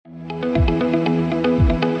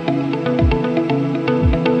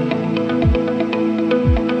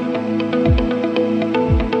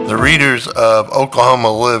readers of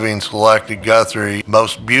Oklahoma Living selected Guthrie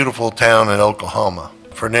most beautiful town in Oklahoma.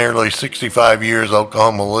 For nearly 65 years,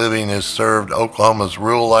 Oklahoma Living has served Oklahoma's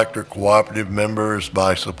rural electric cooperative members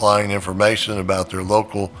by supplying information about their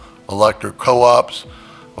local electric co-ops,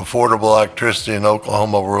 affordable electricity, and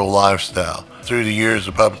Oklahoma rural lifestyle. Through the years,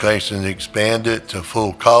 the publication expanded to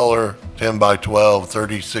full color, 10 by 12,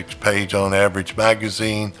 36 page on average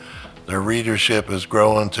magazine. Their readership has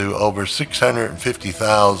grown to over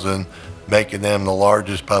 650,000, making them the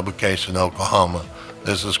largest publication in Oklahoma.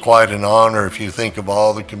 This is quite an honor if you think of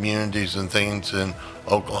all the communities and things in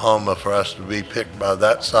Oklahoma, for us to be picked by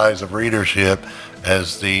that size of readership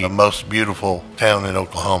as the most beautiful town in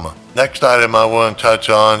Oklahoma. Next item I want to touch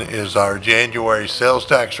on is our January sales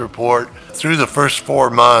tax report. Through the first 4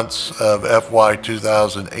 months of FY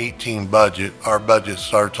 2018 budget, our budget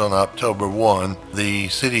starts on October 1, the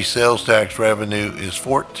city sales tax revenue is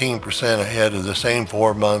 14% ahead of the same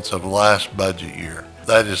 4 months of last budget year.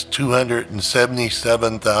 That is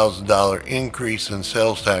 $277,000 increase in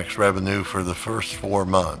sales tax revenue for the first 4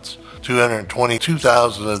 months.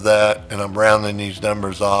 $222,000 of that, and I'm rounding these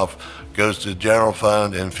numbers off, goes to the general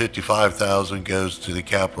fund, and $55,000 goes to the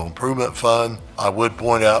capital improvement fund. I would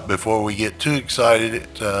point out before we get too excited,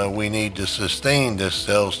 we need to sustain this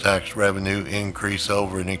sales tax revenue increase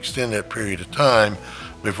over an extended period of time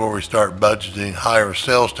before we start budgeting higher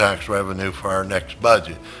sales tax revenue for our next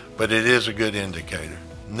budget. But it is a good indicator.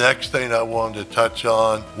 Next thing I wanted to touch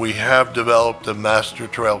on, we have developed a master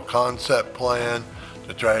trail concept plan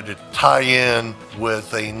to try to tie in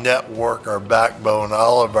with a network or backbone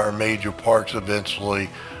all of our major parks eventually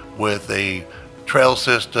with a trail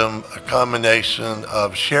system, a combination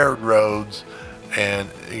of shared roads and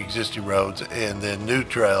existing roads, and then new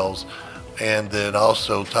trails, and then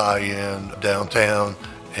also tie in downtown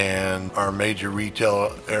and our major retail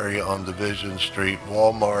area on Division Street,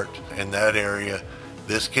 Walmart, in that area.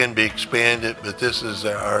 This can be expanded, but this is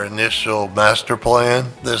our initial master plan.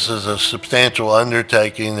 This is a substantial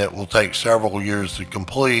undertaking that will take several years to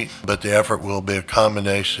complete, but the effort will be a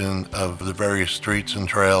combination of the various streets and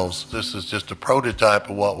trails. This is just a prototype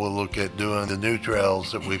of what we'll look at doing. The new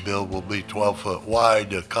trails that we build will be 12-foot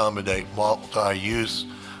wide to accommodate multi-use,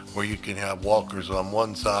 where you can have walkers on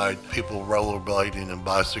one side, people rollerblading and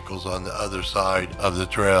bicycles on the other side of the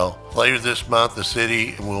trail. Later this month, the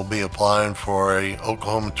city will be applying for a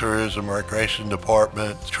Oklahoma Tourism Recreation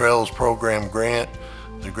Department Trails Program grant.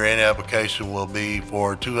 The grant application will be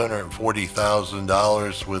for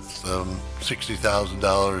 $240,000 with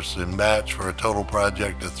 $60,000 in match for a total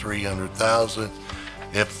project of $300,000.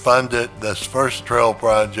 If funded, this first trail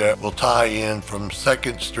project will tie in from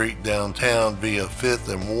 2nd Street downtown via 5th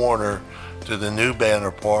and Warner to the new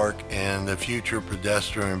Banner Park and the future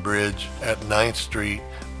pedestrian bridge at 9th Street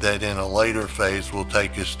that in a later phase will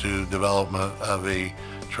take us to development of a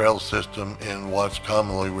trail system in what's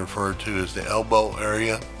commonly referred to as the elbow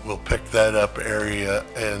area. We'll pick that up area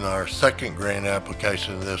in our second grant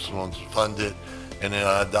application. This one's funded. And then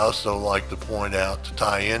I'd also like to point out, to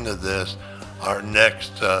tie into this, our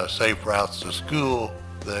next Safe Routes to School,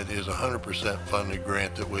 that is a 100% funded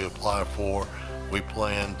grant that we apply for. We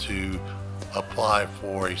plan to apply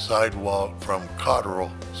for a sidewalk from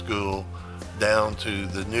Cotterell School down to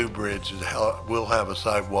the new bridge. We'll have a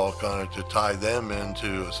sidewalk on it to tie them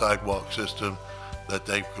into a sidewalk system that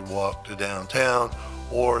they could walk to downtown,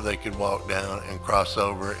 or they could walk down and cross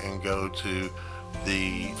over and go to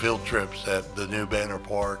the field trips at the new Banner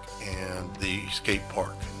Park and the skate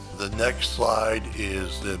park. The next slide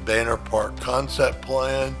is the Banner Park concept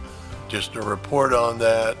plan. Just a report on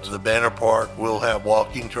that. The Banner Park will have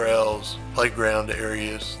walking trails, playground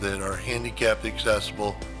areas that are handicap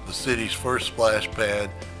accessible, the city's first splash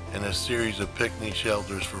pad, and a series of picnic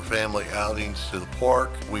shelters for family outings to the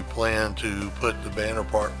park. We plan to put the Banner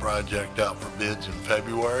Park project out for bids in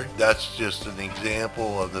February. That's just an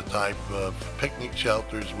example of the type of picnic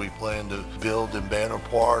shelters we plan to build in Banner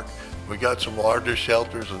Park. We got some larger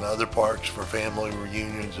shelters in other parks for family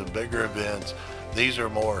reunions and bigger events. These are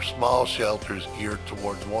more small shelters geared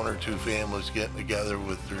towards 1 or 2 families getting together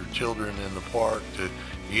with their children in the park to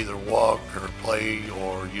either walk or play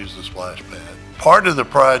or use the splash pad. Part of the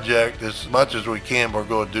project, as much as we can, we're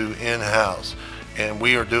going to do in-house. And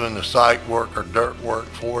we are doing the site work or dirt work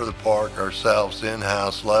for the park ourselves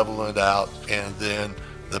in-house, leveling it out, and then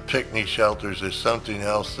the picnic shelters is something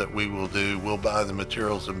else that we will do. We'll buy the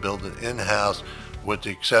materials and build it in-house, with the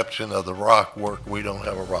exception of the rock work. We don't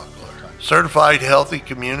have a rock layer. Certified Healthy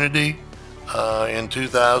Community. In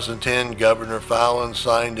 2010, Governor Fallin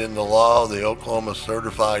signed into law the Oklahoma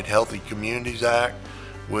Certified Healthy Communities Act,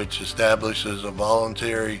 which establishes a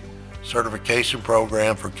voluntary certification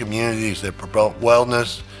program for communities that promote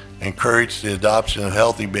wellness, encourage the adoption of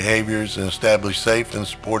healthy behaviors, and establish safe and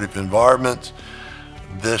supportive environments.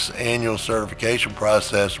 This annual certification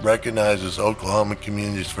process recognizes Oklahoma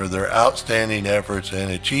communities for their outstanding efforts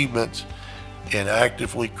and achievements in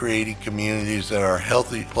actively creating communities that are a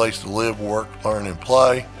healthy place to live, work, learn, and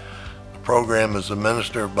play. The program is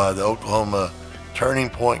administered by the Oklahoma Turning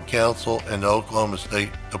Point Council and the Oklahoma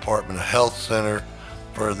State Department of Health Center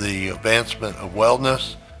for the Advancement of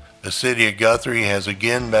Wellness. The City of Guthrie has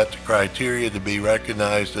again met the criteria to be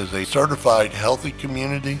recognized as a certified healthy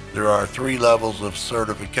community. There are 3 levels of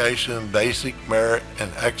certification: basic, merit,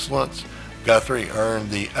 and excellence. Guthrie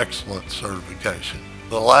earned the excellence certification.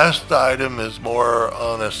 The last item is more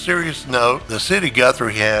on a serious note. The City of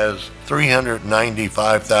Guthrie has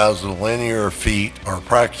 395,000 linear feet, or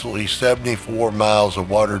approximately 74 miles of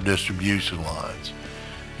water distribution lines.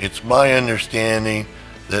 It's my understanding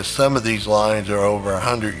that some of these lines are over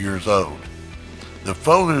 100 years old. The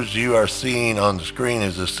photos you are seeing on the screen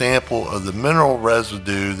is a sample of the mineral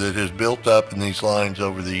residue that has built up in these lines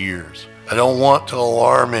over the years. I don't want to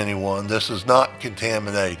alarm anyone. This is not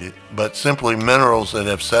contaminated, but simply minerals that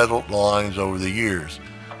have settled in the lines over the years.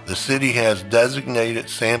 The city has designated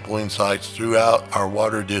sampling sites throughout our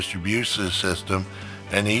water distribution system,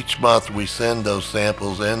 and each month we send those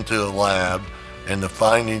samples into a lab, and the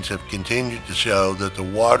findings have continued to show that the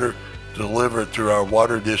water delivered through our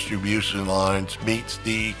water distribution lines meets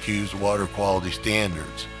DEQ's water quality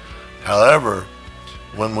standards. However,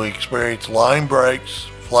 when we experience line breaks,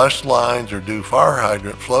 flush lines, or do fire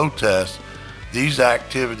hydrant flow tests, these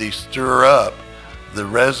activities stir up the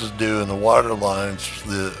residue in the water lines,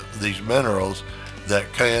 these minerals,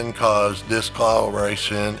 that can cause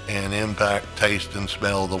discoloration and impact taste and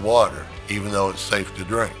smell of the water, even though it's safe to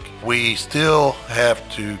drink. We still have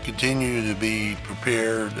to continue to be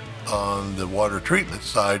prepared on the water treatment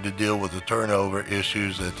side to deal with the turnover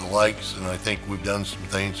issues at the lakes, and I think we've done some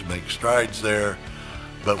things to make strides there.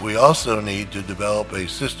 But we also need to develop a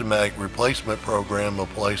systematic replacement program to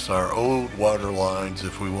replace our old water lines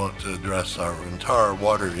if we want to address our entire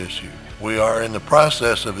water issue. We are in the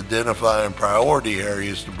process of identifying priority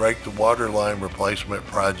areas to break the water line replacement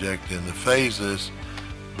project into phases,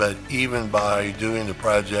 but even by doing the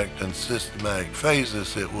project in systematic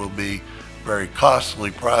phases, it will be a very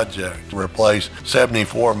costly project to replace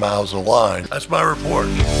 74 miles of line. That's my report.